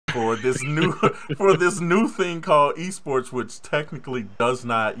for this new for this new thing called esports, which technically does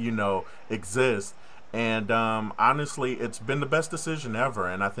not, exist. And honestly, it's been the best decision ever.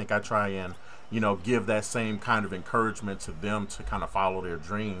 And I think I try and give that same kind of encouragement to them to kind of follow their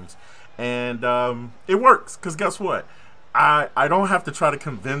dreams. And it works because guess what? I don't have to try to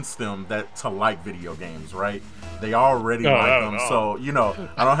convince them that to like video games, right? They already like them, so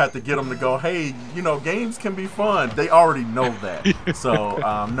I don't have to get them to go, hey, games can be fun. They already know that. So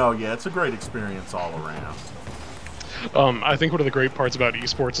no, yeah, it's a great experience all around. I think one of the great parts about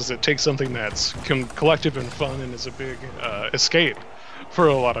esports is it takes something that's collective and fun and is a big escape for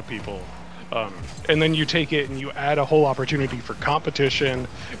a lot of people. And then you take it and you add a whole opportunity for competition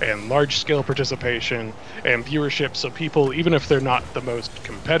and large-scale participation and viewership, so people, even if they're not the most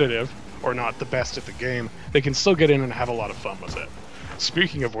competitive or not the best at the game, they can still get in and have a lot of fun with it.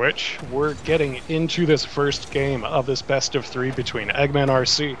 Speaking of which, we're getting into this first game of this best of 3 between Eggmen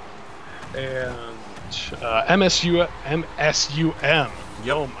RC and MSUM.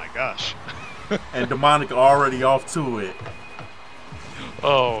 Yep. Oh my gosh. And Demonic already off to it.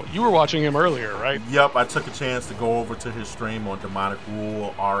 Oh, you were watching him earlier, right? Yep, I took a chance to go over to his stream on Demonic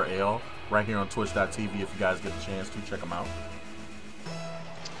Rule RL right here on twitch.tv. If you guys get a chance to check him out.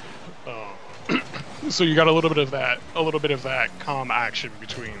 So you got a little bit of that calm action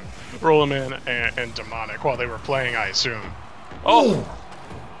between Rollerman and Demonic while they were playing, I assume.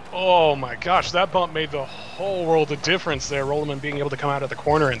 Oh my gosh, that bump made the whole world of difference there. Rollerman being able to come out of the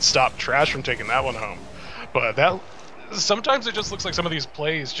corner and stop Trash from taking that one home. But sometimes it just looks like some of these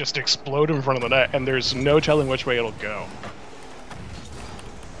plays just explode in front of the net, and there's no telling which way it'll go.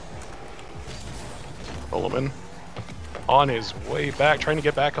 Rollerman on his way back, trying to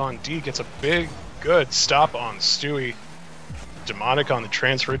get back on D, gets a good stop on Stewie. Demonic on the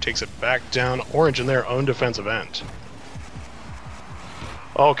transfer, takes it back down. Orange in their own defensive end.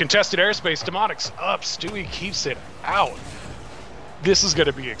 Oh, contested airspace, Demonic's up, Stewie keeps it out. This is going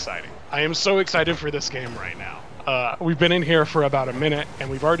to be exciting. I am so excited for this game right now. We've been in here for about a minute, and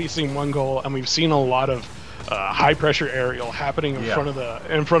we've already seen one goal, and we've seen a lot of high-pressure aerial happening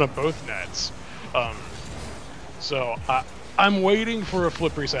in front of both nets. So I'm waiting for a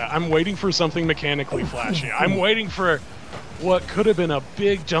flip reset. I'm waiting for something mechanically flashy. I'm waiting for what could have been a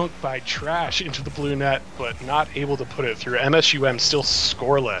big dunk by Trash into the blue net, but not able to put it through. MSUM still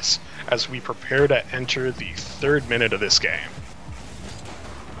scoreless as we prepare to enter the 3rd minute of this game.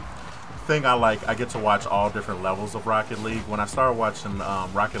 Thing I get to watch all different levels of Rocket League. When I started watching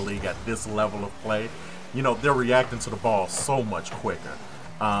Rocket League at this level of play, they're reacting to the ball so much quicker.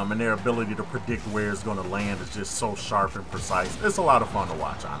 And their ability to predict where it's going to land is just so sharp and precise. It's a lot of fun to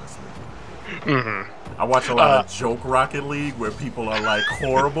watch, honestly. I watch a lot of joke Rocket League where people are like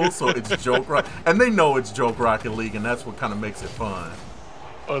horrible, so it's joke Rocket, and they know it's joke Rocket League, and that's what kind of makes it fun.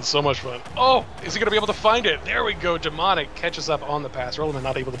 Oh, it's so much fun. Oh, is he going to be able to find it? There we go. Demonic catches up on the pass. Rollerman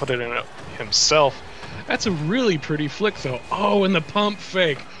not able to put it in himself. That's a really pretty flick, though. Oh, and the pump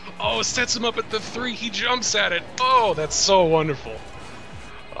fake. Oh, sets him up at the 3. He jumps at it. Oh, that's so wonderful.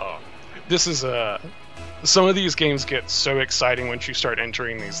 Oh, this is some of these games get so exciting once you start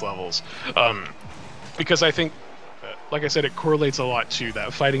entering these levels. Because I think, like I said, it correlates a lot to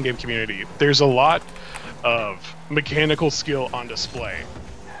that fighting game community. There's a lot of mechanical skill on display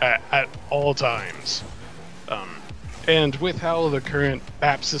at all times. And with how the current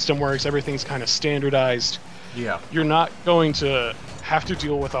app system works, everything's kind of standardized. Yeah. You're not going to have to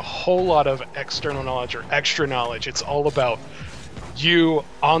deal with a whole lot of external knowledge or extra knowledge. It's all about you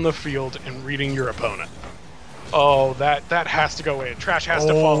on the field and reading your opponent. Oh, that has to go in. Trash has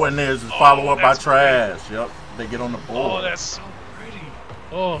to follow. Oh, and there's a follow-up by Trash. Yep, they get on the board. Oh, that's so pretty.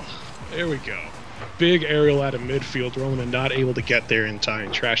 Oh, there we go. Big aerial out of midfield. Roman not able to get there in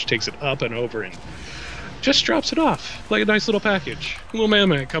time. Trash takes it up and over and just drops it off like a nice little package. Little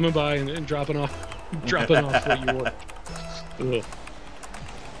man coming by and dropping off what you want. Ugh.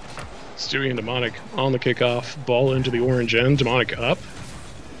 Stewie and Demonic on the kickoff. Ball into the orange end. Demonic up.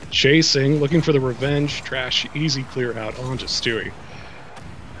 Chasing, looking for the revenge. Trash, easy clear out onto Stewie.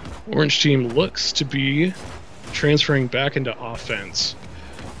 Orange team looks to be transferring back into offense.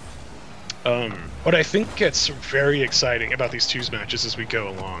 What I think gets very exciting about these twos matches as we go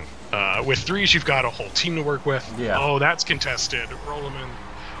along. With threes, you've got a whole team to work with. Yeah. Oh, that's contested.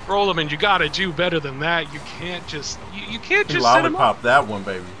 Rollerman, you gotta do better than that. You can't just set him up. Lollipop that one,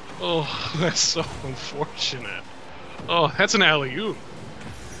 baby. Oh, that's so unfortunate. Oh, that's an alley-oop.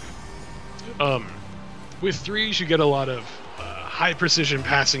 With threes, you get a lot of high precision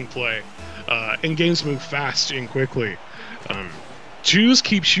passing play, and games move fast and quickly. Twos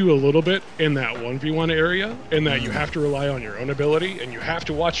keeps you a little bit in that 1v1 area, in that you have to rely on your own ability, and you have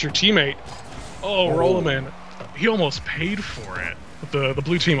to watch your teammate. Oh, Rollerman, he almost paid for it. The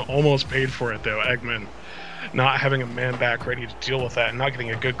blue team almost paid for it, though. Eggman not having a man back ready to deal with that and not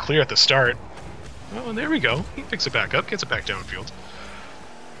getting a good clear at the start. Oh, and there we go. He picks it back up, gets it back downfield.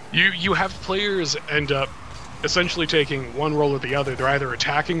 You have players end up essentially taking one role or the other. They're either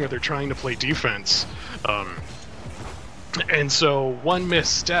attacking or they're trying to play defense. And so one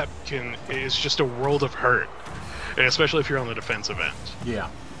misstep is just a world of hurt, and especially if you're on the defensive end. Yeah.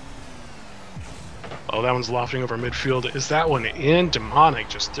 Oh, that one's lofting over midfield. Is that one in? Demonic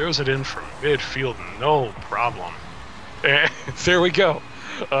just throws it in from midfield, no problem. And there we go.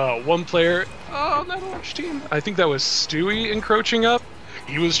 One player on that orange team. I think that was Stewie encroaching up.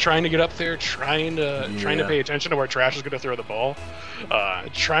 He was trying to get up there, trying to pay attention to where Trash is going to throw the ball,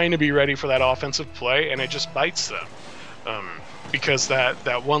 trying to be ready for that offensive play, and it just bites them. Because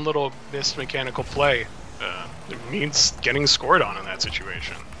that one little missed mechanical play means getting scored on in that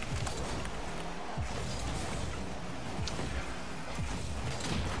situation.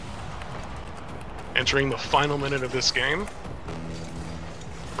 Entering the final minute of this game,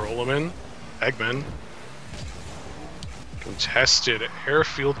 Rollerman, Eggman, contested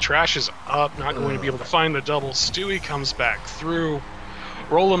airfield, Trash is up, not going to be able to find the double. Stewie comes back through.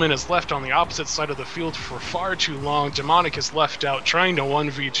 Rollerman is left on the opposite side of the field for far too long. Demonic is left out, trying to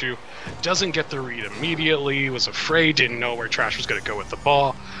 1v2. Doesn't get the read immediately, was afraid, didn't know where Trash was going to go with the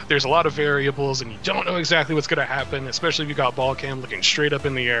ball. There's a lot of variables, and you don't know exactly what's going to happen, especially if you got ball cam looking straight up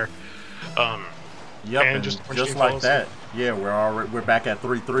in the air. Yep, and just like that, yeah, we're back at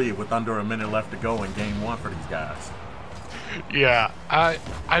 3-3 with under a minute left to go in game one for these guys. Yeah, I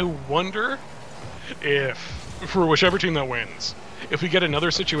wonder if, for whichever team that wins, if we get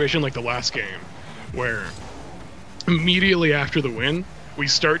another situation like the last game, where immediately after the win, we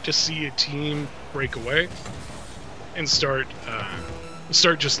start to see a team break away and start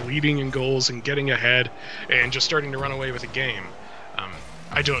just leading in goals and getting ahead and just starting to run away with the game.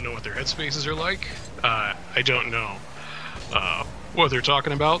 I don't know what their headspaces are like. I don't know what they're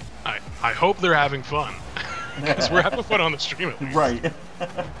talking about. I hope they're having fun, because we're having fun on the stream at least. Right.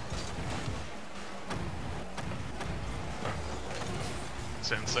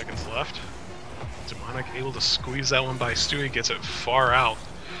 10 seconds left. Demonic able to squeeze that one by Stewie, gets it far out.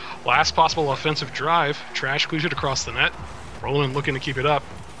 Last possible offensive drive. Trash clears it across the net. Roland looking to keep it up.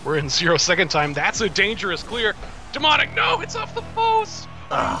 We're in 0-second time. That's a dangerous clear. Demonic, no, it's off the post.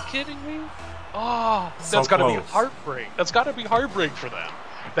 Are you kidding me? Oh, that's got to be heartbreak. That's got to be heartbreak for them.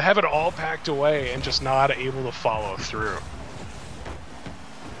 To have it all packed away and just not able to follow through.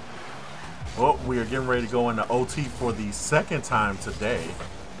 Well, we are getting ready to go into OT for the second time today.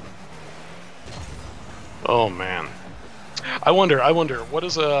 Oh man, I wonder. What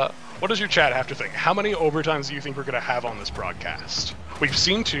does your chat have to think? How many overtimes do you think we're gonna have on this broadcast? We've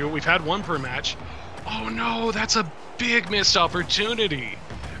seen 2. We've had 1 per match. Oh no, that's a big missed opportunity.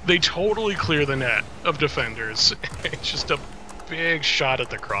 They totally clear the net of defenders. It's just a big shot at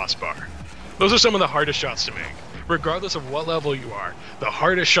the crossbar. Those are some of the hardest shots to make. Regardless of what level you are, the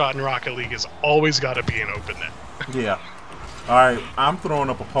hardest shot in Rocket League has always got to be an open net. Yeah. All right, I'm throwing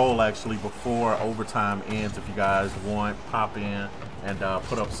up a poll actually before overtime ends. If you guys want, pop in and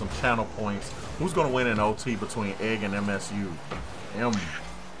put up some channel points. Who's going to win in OT between Egg and MSU?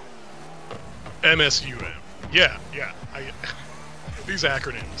 MSUM. Yeah. These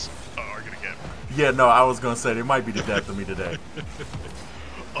acronyms are going to get me. Yeah, no, I was going to say, they might be the death of me today.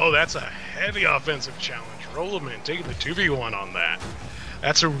 Oh, that's a heavy offensive challenge. Rollerman taking the 2v1 on that.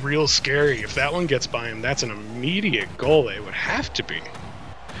 That's a real scary. If that one gets by him, that's an immediate goal. It would have to be.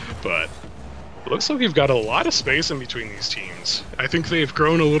 But looks like we've got a lot of space in between these teams. I think they've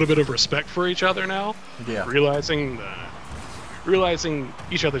grown a little bit of respect for each other now. Yeah. Realizing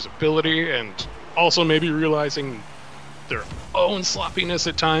each other's ability, and also maybe realizing their own sloppiness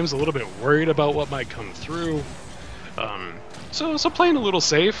at times, a little bit worried about what might come through. So playing a little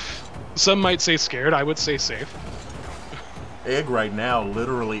safe. Some might say scared. I would say safe. Egg right now,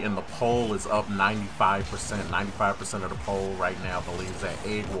 literally in the poll, is up 95%. 95% of the poll right now believes that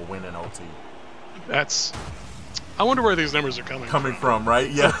Egg will win in OT. I wonder where these numbers are coming from, right?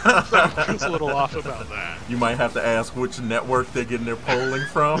 Yeah. It's a little off about that. You might have to ask which network they're getting their polling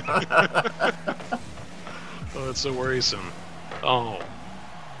from. Oh, that's so worrisome. Oh.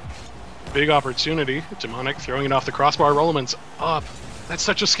 Big opportunity. Demonic throwing it off the crossbar. Rollerman's up. That's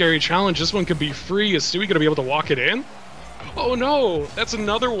such a scary challenge. This one could be free. Is Stewie going to be able to walk it in? Oh no, that's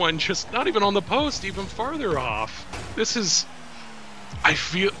another one, just not even on the post, even farther off. This is... I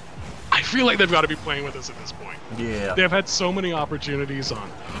I feel like they've got to be playing with us at this point. Yeah. They've had so many opportunities on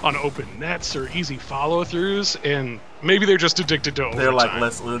open nets or easy follow-throughs, and maybe they're just addicted to overtime.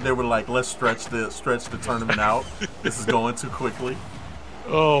 They were like, let's stretch the tournament out. This is going too quickly.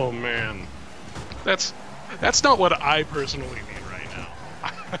 Oh man, that's not what I personally need right now.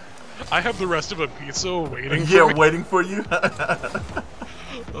 I have the rest of a pizza waiting. Yeah, for me. waiting for you.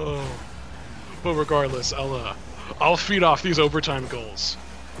 Oh, but regardless, I'll feed off these overtime goals.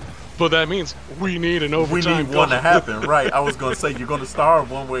 But that means we need an overtime We need one to happen, right? I was going to say, you're going to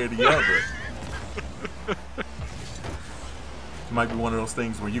starve one way or the other. It might be one of those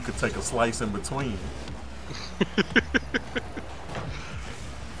things where you could take a slice in between.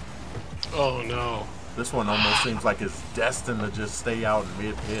 Oh, no. This one almost seems like it's destined to just stay out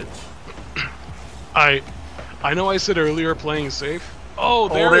mid-pitch. I know I said earlier playing safe. Oh,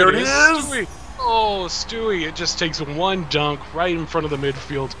 there it is. Stewie. Oh, Stewie, it just takes one dunk right in front of the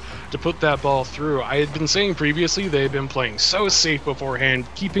midfield to put that ball through. I had been saying previously they've been playing so safe beforehand,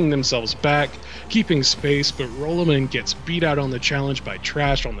 keeping themselves back, keeping space, but Rollerman gets beat out on the challenge by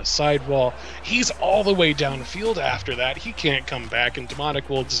Trash on the sidewall. He's all the way downfield after that. He can't come back, and Demonic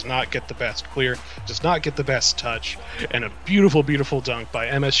Will does not get the best clear, does not get the best touch, and a beautiful, beautiful dunk by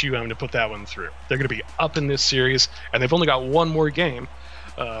MSUM to put that one through. They're going to be up in this series, and they've only got one more game.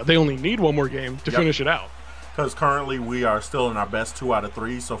 They only need one more game to finish it out. Because currently we are still in our best 2 out of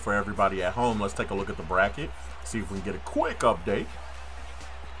 3. So for everybody at home, let's take a look at the bracket, see if we can get a quick update.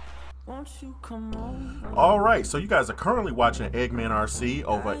 All right, so you guys are currently watching Eggmen RC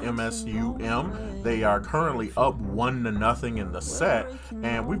over MSUM. They are currently up 1-0 in the set,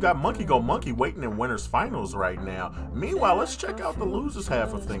 and we've got Monkey Go Monkey waiting in winners finals right now. Meanwhile, let's check out the losers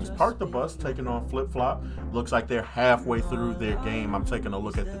half of things. Park the Bus taking on Flip Flop. Looks like they're halfway through their game. I'm taking a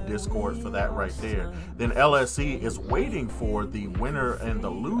look at the Discord for that right there. Then LSE is waiting for the winner and the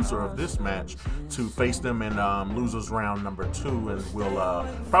loser of this match to face them in losers round number 2, and we'll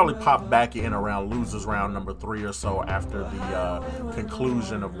probably pop back in around losers round number 3 or so after the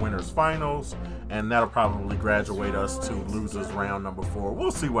conclusion of winners finals, and that'll probably graduate us to losers round number 4. We'll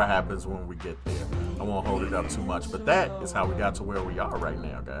see what happens when we get there. I won't hold it up too much, but that is how we got to where we are right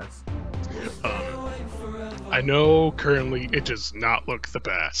now, guys. I know currently it does not look the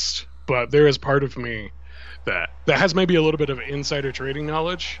best, but there is part of me that has maybe a little bit of insider trading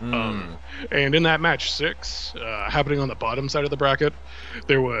knowledge. And in that match 6, happening on the bottom side of the bracket,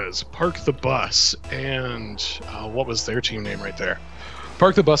 there was Park the Bus and what was their team name right there?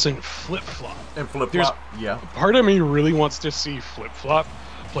 Park the Bus and Flip Flop. And Flip Flop, yeah. Part of me really wants to see Flip Flop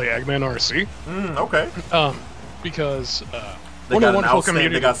play Eggman RC. Okay. Because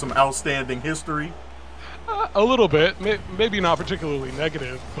they got some outstanding history. A little bit, maybe not particularly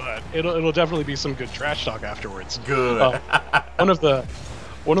negative, but it'll definitely be some good trash talk afterwards. Good. One of the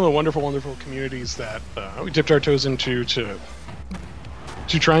wonderful communities that we dipped our toes into to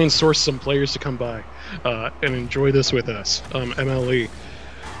try and source some players to come by and enjoy this with us. MLE.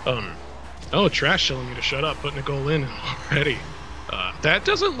 Oh, Trash telling me to shut up, putting a goal in already. That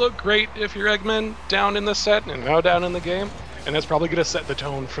doesn't look great if you're Eggman down in the set and now down in the game. And that's probably going to set the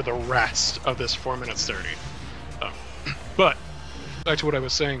tone for the rest of this 4 minutes 30. But back to what I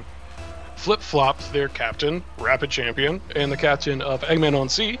was saying. Flip Flop, their captain, Rapid Champion, and the captain of Eggman on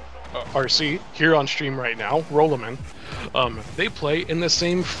RC, here on stream right now, Rollerman, they play in the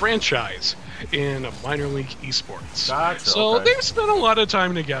same franchise in minor league esports. Gotcha, so okay. they've spent a lot of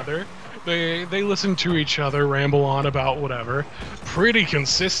time together. They listen to each other ramble on about whatever pretty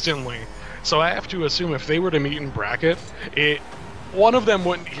consistently. So I have to assume if they were to meet in bracket, one of them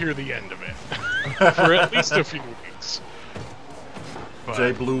wouldn't hear the end of it for at least a few weeks. But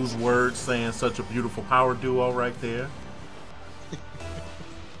Jay Blue's words saying such a beautiful power duo right there.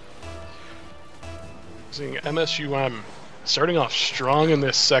 Seeing MSUM starting off strong in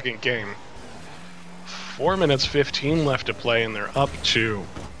this second game. 4 minutes 15 left to play, and they're up 2.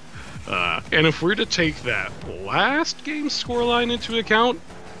 And if we're to take that last game scoreline into account,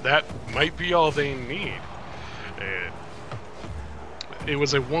 that might be all they need. It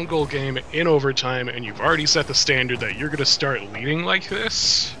was a 1-goal game in overtime, and you've already set the standard that you're going to start leading like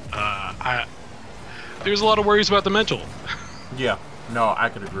this. There's a lot of worries about the mental. Yeah, no, I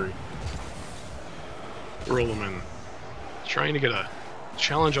could agree. Rollerman trying to get a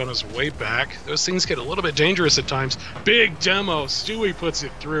challenge on his way back. Those things get a little bit dangerous at times. Big demo. Stewie puts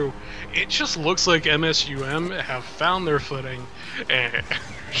it through. It just looks like MSUM have found their footing and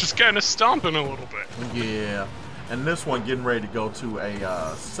just kind of stomping a little bit. Yeah. And this one getting ready to go to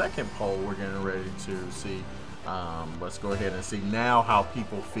a second poll. We're getting ready to see. Let's go ahead and see now how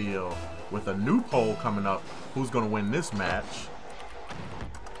people feel with a new poll coming up. Who's going to win this match?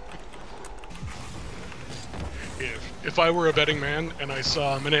 if I were a betting man and I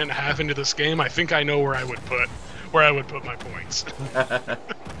saw a minute and a half into this game, I think I know where I would put my points.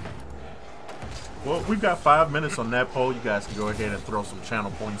 Well, we've got 5 minutes on that poll. You guys can go ahead and throw some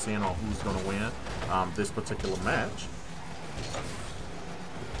channel points in on who's going to win this particular match.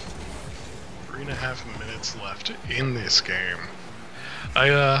 3.5 minutes left in this game.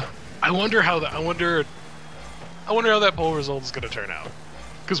 I wonder how that poll result is going to turn out.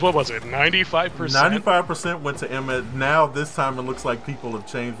 Because what was it? 95%. 95% went to MS. Now this time it looks like people have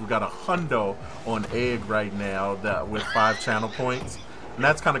changed. We got a hundo on Egg right now with 5 channel points. And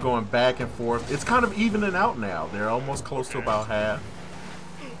that's kind of going back and forth. It's kind of evening out now. They're almost close to about half.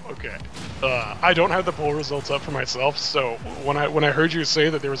 Okay. I don't have the poll results up for myself, so when I heard you say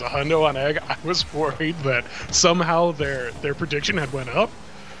that there was a hundo on Egg, I was worried that somehow their prediction had went up.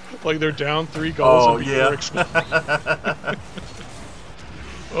 Like they're down 3 goals. Oh, yeah.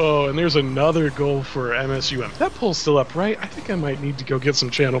 Oh, and there's another goal for MSUM. That poll's still up, right? I think I might need to go get some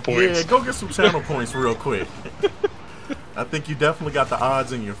channel points. Yeah, go get some channel points real quick. I think you definitely got the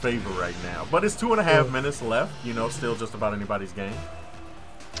odds in your favor right now. But it's 2.5 minutes left. You know, still just about anybody's game.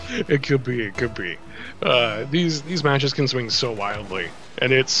 It could be. It could be. These matches can swing so wildly,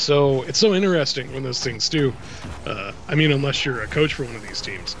 and it's so interesting when those things do. I mean, unless you're a coach for one of these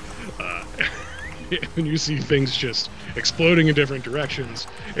teams, when you see things just exploding in different directions,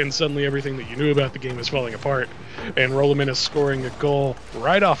 and suddenly everything that you knew about the game is falling apart, and Rollerman is scoring a goal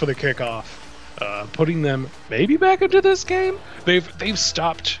right off of the kickoff, putting them maybe back into this game. They've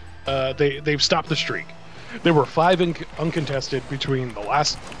stopped the streak. There were 5 uncontested between the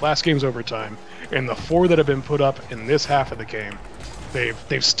last game's overtime and the 4 that have been put up in this half of the game.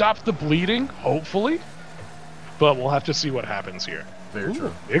 They've stopped the bleeding, hopefully, but we'll have to see what happens here. Very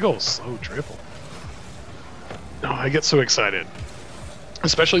true. Big ol' slow dribble. No, I get so excited,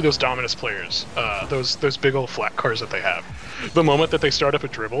 especially those Dominus players, those big old flat cars that they have. The moment that they start up a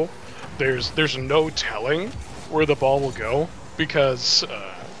dribble, there's no telling where the ball will go, because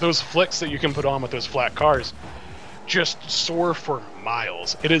those flicks that you can put on with those flat cars just soar for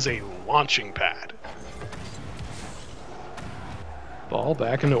miles. It is a launching pad. Ball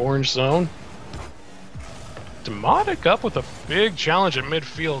back into orange zone. Demonic up with a big challenge at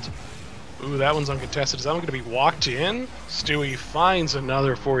midfield. Ooh, that one's uncontested. Is that one going to be walked in? Stewie finds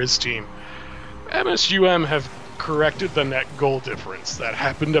another for his team. MSUM have corrected the net goal difference. That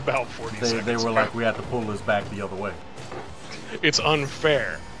happened about 40 seconds They were like, we had to pull this back the other way. It's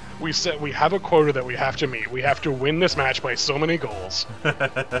unfair. We said we have a quota that we have to meet. We have to win this match by so many goals.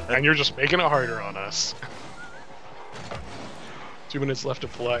 And you're just making it harder on us. 2 minutes left to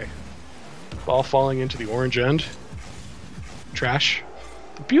play. Ball falling into the orange end. Trash.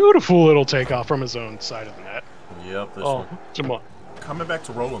 Beautiful little takeoff from his own side of the net. Yep. This one. Coming back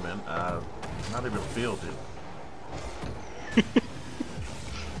to Rollerman. Not able to field it.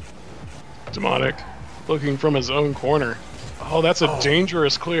 Demonic. Looking from his own corner. Oh, that's a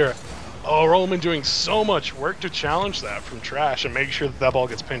dangerous clear. Oh, Rollerman doing so much work to challenge that from Trash and make sure that that ball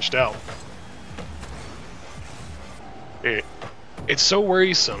gets pinched out. It's so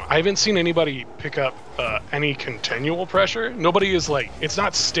worrisome. I haven't seen anybody pick up any continual pressure. Nobody is like, it's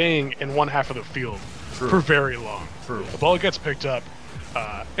not staying in one half of the field for very long. True. The ball gets picked up,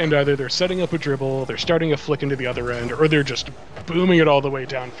 and either they're setting up a dribble, they're starting a flick into the other end, or they're just booming it all the way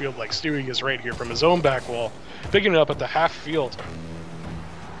downfield like Stewie is right here from his own back wall, picking it up at the half field.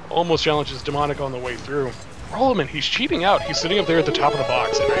 Almost challenges Demonic on the way through. Rollerman, he's cheating out. He's sitting up there at the top of the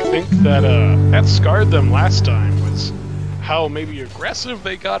box, and I think that that scarred them last time, was how maybe aggressive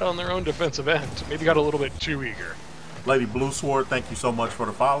they got on their own defensive end. Maybe got a little bit too eager. Lady Blue Sword, thank you so much for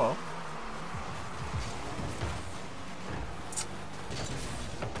the follow.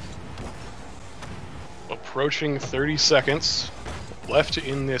 Approaching 30 seconds left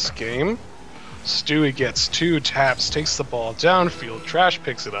in this game. Stewie gets 2 taps, takes the ball downfield, Trash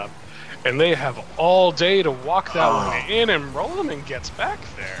picks it up, and they have all day to walk that one in, and Rollerman gets back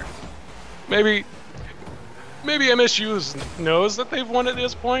there. Maybe MSU knows that they've won at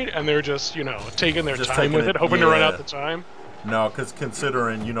this point, and they're just, you know, taking their time with it, hoping to run out the time. No, because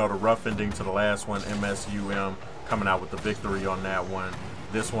considering, you know, the rough ending to the last one, MSUM coming out with the victory on that one.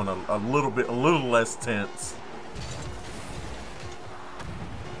 This one a little less tense.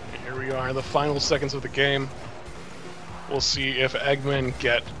 Here we are, the final seconds of the game. We'll see if Eggmen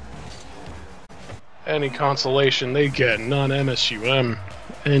get any consolation. They get none. MSUM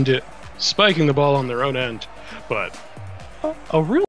end it, spiking the ball on their own end, but a real